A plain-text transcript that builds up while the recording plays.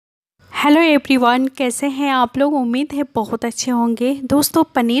Hello everyone, कैसे हैं आप लोग। उम्मीद है बहुत अच्छे होंगे। दोस्तों,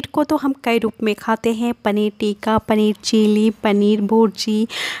 पनीर को तो हम कई रूप में खाते हैं। पनीर टिक्का, पनीर चिली, पनीर भुर्जी,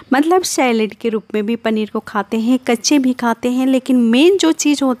 मतलब सैलेड के रूप में भी पनीर को खाते हैं, कच्चे भी खाते हैं। लेकिन मेन जो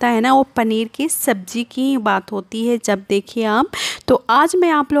चीज़ होता है ना, वो पनीर की सब्ज़ी की बात होती है। जब देखिए आप, तो आज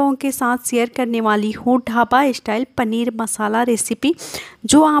मैं आप लोगों के साथ शेयर करने वाली हूँ ढाबा स्टाइल पनीर मसाला रेसिपी,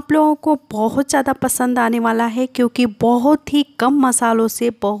 जो आप लोगों को बहुत ज़्यादा पसंद आने वाला है, क्योंकि बहुत ही कम मसालों से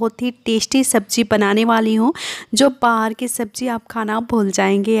बहुत ही टेस्टी सब्ज़ी बनाने वाली हूँ, जो बाहर की सब्ज़ी आप खाना भूल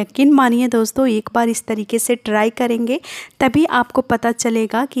जाएंगे। यकीन मानिए दोस्तों, एक बार इस तरीके से ट्राई करेंगे तभी आपको पता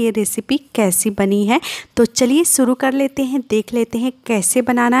चलेगा कि ये रेसिपी कैसी बनी है। तो चलिए शुरू कर लेते हैं, देख लेते हैं कैसे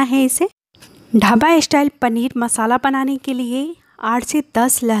बनाना है इसे। ढाबा स्टाइल पनीर मसाला बनाने के लिए 8 से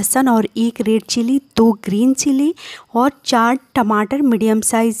 10 लहसुन और 1 रेड चिली, 2 ग्रीन चिली और 4 टमाटर मीडियम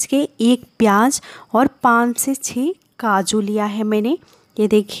साइज़ के, 1 प्याज और 5 से 6 काजू लिया है मैंने। ये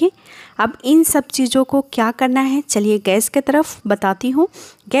देखिए, अब इन सब चीज़ों को क्या करना है, चलिए गैस की तरफ बताती हूँ।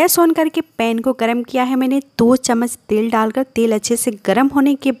 गैस ऑन करके पैन को गरम किया है मैंने। 2 चम्मच तेल डालकर, तेल अच्छे से गरम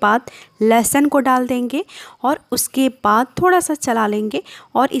होने के बाद लहसुन को डाल देंगे और उसके बाद थोड़ा सा चला लेंगे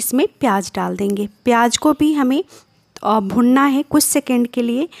और इसमें प्याज डाल देंगे। प्याज को भी हमें भुनना है कुछ सेकंड के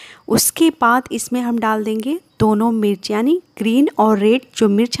लिए। उसके बाद इसमें हम डाल देंगे दोनों मिर्च, यानी ग्रीन और रेड जो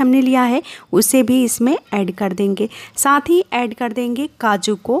मिर्च हमने लिया है उसे भी इसमें ऐड कर देंगे। साथ ही ऐड कर देंगे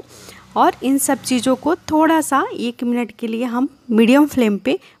काजू को, और इन सब चीज़ों को थोड़ा सा 1 मिनट के लिए हम मीडियम फ्लेम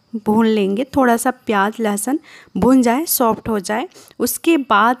पे भून लेंगे। थोड़ा सा प्याज लहसुन भुन जाए, सॉफ्ट हो जाए, उसके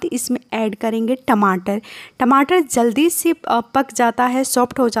बाद इसमें ऐड करेंगे टमाटर। टमाटर जल्दी से पक जाता है,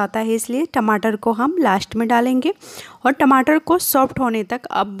 सॉफ्ट हो जाता है, इसलिए टमाटर को हम लास्ट में डालेंगे और टमाटर को सॉफ्ट होने तक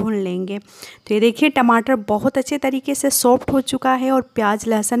अब भून लेंगे। तो ये देखिए, टमाटर बहुत अच्छे तरीके से सॉफ्ट हो चुका है और प्याज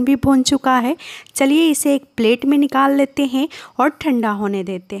लहसुन भी भून चुका है। चलिए इसे एक प्लेट में निकाल लेते हैं और ठंडा होने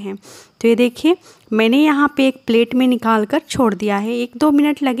देते हैं। तो ये देखिए, मैंने यहाँ पे एक प्लेट में निकाल कर छोड़ दिया है। 1-2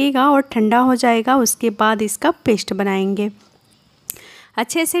 मिनट लगेगा और ठंडा हो जाएगा। उसके बाद इसका पेस्ट बनाएंगे।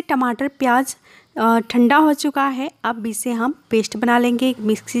 अच्छे से टमाटर प्याज ठंडा हो चुका है। अब इसे हम पेस्ट बना लेंगे एक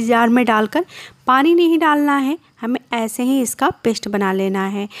मिक्सी जार में डालकर। पानी नहीं डालना है, हमें ऐसे ही इसका पेस्ट बना लेना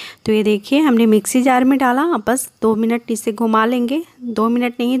है। तो ये देखिए, हमने मिक्सी जार में डाला। अब बस 2 मिनट इसे घुमा लेंगे, 2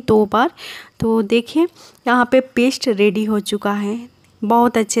 मिनट नहीं 2 बार। तो देखिए, यहाँ पे पेस्ट रेडी हो चुका है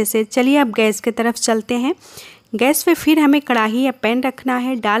बहुत अच्छे से। चलिए अब गैस की तरफ चलते हैं। गैस पे फिर हमें कढ़ाई या पैन रखना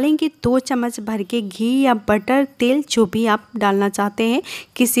है। डालेंगे 2 चम्मच भर के घी या बटर, तेल, जो भी आप डालना चाहते हैं,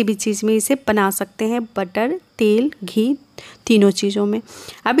 किसी भी चीज़ में इसे बना सकते हैं, बटर, तेल, घी, तीनों चीज़ों में।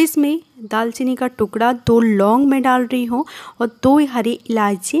 अब इसमें दालचीनी का टुकड़ा, 2 लौंग में डाल रही हूँ और 2 हरी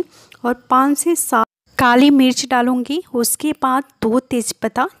इलायची और 5 से 7 काली मिर्च डालूंगी। उसके बाद 2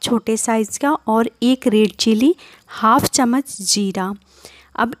 तेज़पत्ता छोटे साइज़ का और 1 रेड चिली, हाफ चम्मच जीरा।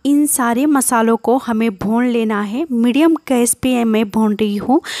 अब इन सारे मसालों को हमें भून लेना है। मीडियम गैस पे मैं भून रही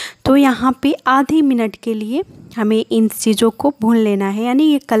हूँ, तो यहाँ पे आधे मिनट के लिए हमें इन चीज़ों को भून लेना है, यानी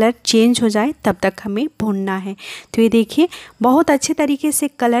ये कलर चेंज हो जाए तब तक हमें भूनना है। तो ये देखिए, बहुत अच्छे तरीके से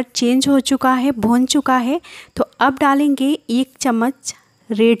कलर चेंज हो चुका है, भून चुका है। तो अब डालेंगे 1 चम्मच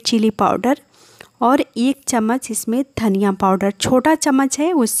रेड चिली पाउडर और 1 चम्मच इसमें धनिया पाउडर, छोटा चम्मच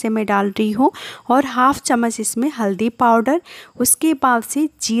है उससे मैं डाल रही हूँ, और हाफ चम्मच इसमें हल्दी पाउडर। उसके बाद से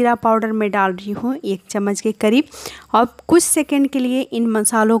जीरा पाउडर मैं डाल रही हूँ 1 चम्मच के करीब। और कुछ सेकंड के लिए इन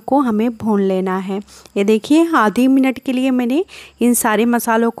मसालों को हमें भून लेना है। ये देखिए, आधे मिनट के लिए मैंने इन सारे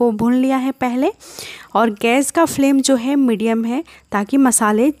मसालों को भून लिया है पहले। और गैस का फ्लेम जो है मीडियम है, ताकि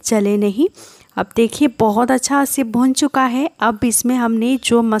मसाले जले नहीं। अब देखिए, बहुत अच्छा से भुन चुका है। अब इसमें हमने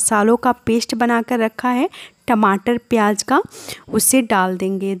जो मसालों का पेस्ट बना कर रखा है टमाटर प्याज का, उसे डाल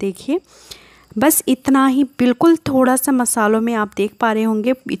देंगे। देखिए, बस इतना ही, बिल्कुल थोड़ा सा मसालों में आप देख पा रहे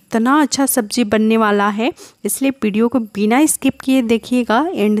होंगे, इतना अच्छा सब्ज़ी बनने वाला है। इसलिए वीडियो को बिना स्किप किए देखिएगा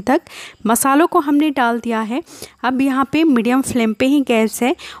एंड तक। मसालों को हमने डाल दिया है। अब यहाँ पे मीडियम फ्लेम पे ही गैस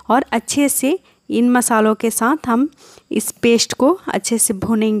है और अच्छे से इन मसालों के साथ हम इस पेस्ट को अच्छे से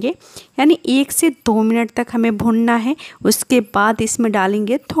भूनेंगे, यानी 1 से 2 मिनट तक हमें भूनना है। उसके बाद इसमें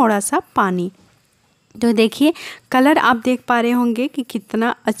डालेंगे थोड़ा सा पानी। तो देखिए, कलर आप देख पा रहे होंगे कि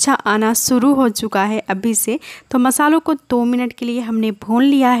कितना अच्छा आना शुरू हो चुका है अभी से। तो मसालों को 2 मिनट के लिए हमने भून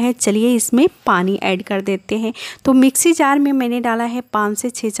लिया है। चलिए इसमें पानी ऐड कर देते हैं। तो मिक्सी जार में मैंने डाला है 5 से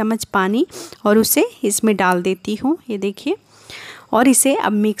 6 चम्मच पानी और उसे इसमें डाल देती हूँ। ये देखिए, और इसे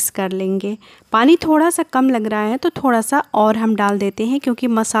अब मिक्स कर लेंगे। पानी थोड़ा सा कम लग रहा है तो थोड़ा सा और हम डाल देते हैं, क्योंकि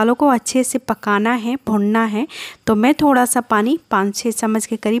मसालों को अच्छे से पकाना है, भुनना है। तो मैं थोड़ा सा पानी 5-6 चम्मच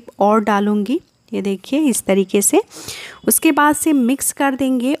के करीब और डालूँगी। ये देखिए इस तरीके से। उसके बाद से मिक्स कर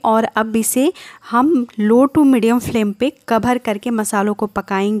देंगे और अब इसे हम लो टू मीडियम फ्लेम पे कवर करके मसालों को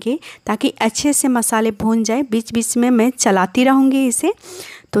पकाएंगे ताकि अच्छे से मसाले भून जाए। बीच बीच में मैं चलाती रहूँगी इसे।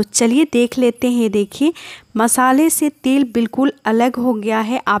 तो चलिए देख लेते हैं। देखिए मसाले से तेल बिल्कुल अलग हो गया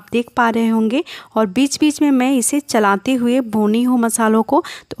है, आप देख पा रहे होंगे। और बीच बीच में मैं इसे चलाते हुए भूनी हूँ मसालों को,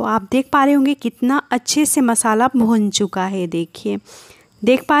 तो आप देख पा रहे होंगे कितना अच्छे से मसाला भून चुका है। देखिए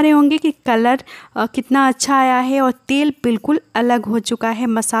देख पा रहे होंगे कि कलर कितना अच्छा आया है और तेल बिल्कुल अलग हो चुका है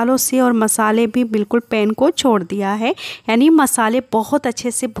मसालों से, और मसाले भी बिल्कुल पैन को छोड़ दिया है, यानी मसाले बहुत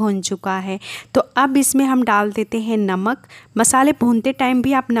अच्छे से भून चुका है। तो अब इसमें हम डाल देते हैं नमक। मसाले भूनते टाइम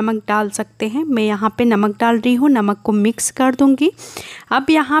भी आप नमक डाल सकते हैं, मैं यहाँ पे नमक डाल रही हूँ। नमक को मिक्स कर दूँगी। अब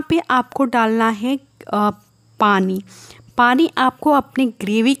यहाँ पे आपको डालना है पानी। पानी आपको अपने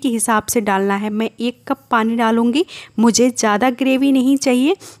ग्रेवी के हिसाब से डालना है। मैं 1 कप पानी डालूँगी, मुझे ज़्यादा ग्रेवी नहीं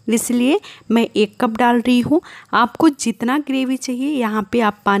चाहिए, इसलिए मैं 1 कप डाल रही हूँ। आपको जितना ग्रेवी चाहिए यहाँ पे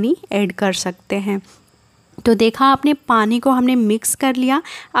आप पानी ऐड कर सकते हैं। तो देखा आपने, पानी को हमने मिक्स कर लिया।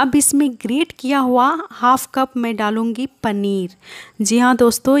 अब इसमें ग्रेट किया हुआ 1/2 कप मैं डालूँगी पनीर। जी हाँ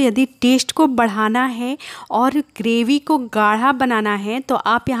दोस्तों, यदि टेस्ट को बढ़ाना है और ग्रेवी को गाढ़ा बनाना है तो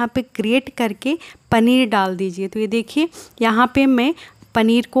आप यहाँ पे ग्रेट करके पनीर डाल दीजिए। तो ये देखिए यहाँ पे मैं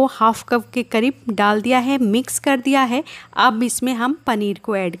पनीर को 1/2 कप के करीब डाल दिया है, मिक्स कर दिया है। अब इसमें हम पनीर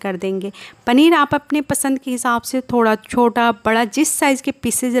को ऐड कर देंगे। पनीर आप अपने पसंद के हिसाब से थोड़ा छोटा बड़ा जिस साइज़ के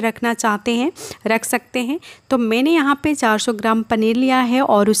पीसेज रखना चाहते हैं रख सकते हैं। तो मैंने यहाँ पे 400 ग्राम पनीर लिया है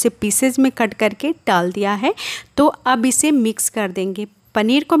और उसे पीसेज में कट करके डाल दिया है। तो अब इसे मिक्स कर देंगे।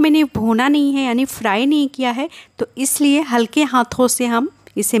 पनीर को मैंने भूना नहीं है, यानी फ्राई नहीं किया है, तो इसलिए हल्के हाथों से हम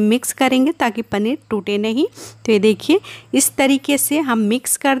इसे मिक्स करेंगे ताकि पनीर टूटे नहीं। तो ये देखिए इस तरीके से हम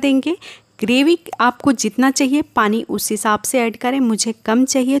मिक्स कर देंगे। ग्रेवी आपको जितना चाहिए पानी उस हिसाब से ऐड करें, मुझे कम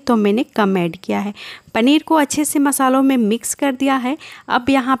चाहिए तो मैंने कम ऐड किया है। पनीर को अच्छे से मसालों में मिक्स कर दिया है। अब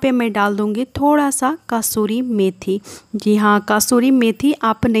यहाँ पे मैं डाल दूँगी थोड़ा सा कसूरी मेथी। जी हाँ, कसूरी मेथी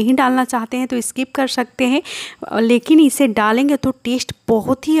आप नहीं डालना चाहते हैं तो स्किप कर सकते हैं, लेकिन इसे डालेंगे तो टेस्ट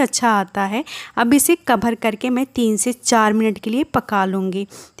बहुत ही अच्छा आता है। अब इसे कवर करके मैं 3 से 4 मिनट के लिए पका लूँगी।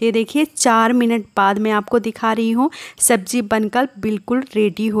 तो ये देखिए 4 मिनट बाद मैं आपको दिखा रही हूँ, सब्जी बनकर बिल्कुल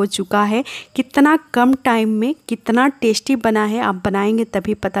रेडी हो चुका है। कितना कम टाइम में कितना टेस्टी बना है, आप बनाएंगे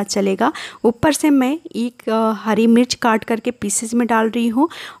तभी पता चलेगा। ऊपर से मैं एक हरी मिर्च काट करके पीसेस में डाल रही हूँ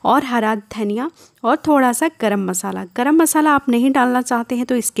और हरा धनिया और थोड़ा सा गरम मसाला। गरम मसाला आप नहीं डालना चाहते हैं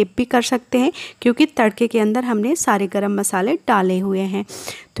तो स्किप भी कर सकते हैं, क्योंकि तड़के के अंदर हमने सारे गरम मसाले डाले हुए हैं।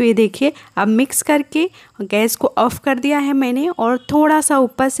 तो ये देखिए अब मिक्स करके गैस को ऑफ कर दिया है मैंने, और थोड़ा सा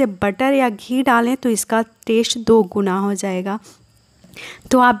ऊपर से बटर या घी डालें तो इसका टेस्ट 2 गुना हो जाएगा।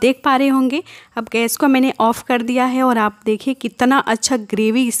 तो आप देख पा रहे होंगे अब गैस को मैंने ऑफ़ कर दिया है, और आप देखिए कितना अच्छा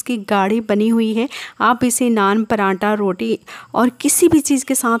ग्रेवी इसकी गाढ़ी बनी हुई है। आप इसे नान, पराठा, रोटी और किसी भी चीज़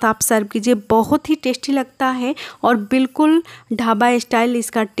के साथ आप सर्व कीजिए, बहुत ही टेस्टी लगता है और बिल्कुल ढाबा स्टाइल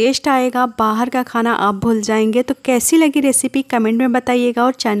इसका टेस्ट आएगा। बाहर का खाना आप भूल जाएंगे। तो कैसी लगी रेसिपी कमेंट में बताइएगा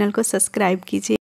और चैनल को सब्सक्राइब कीजिए।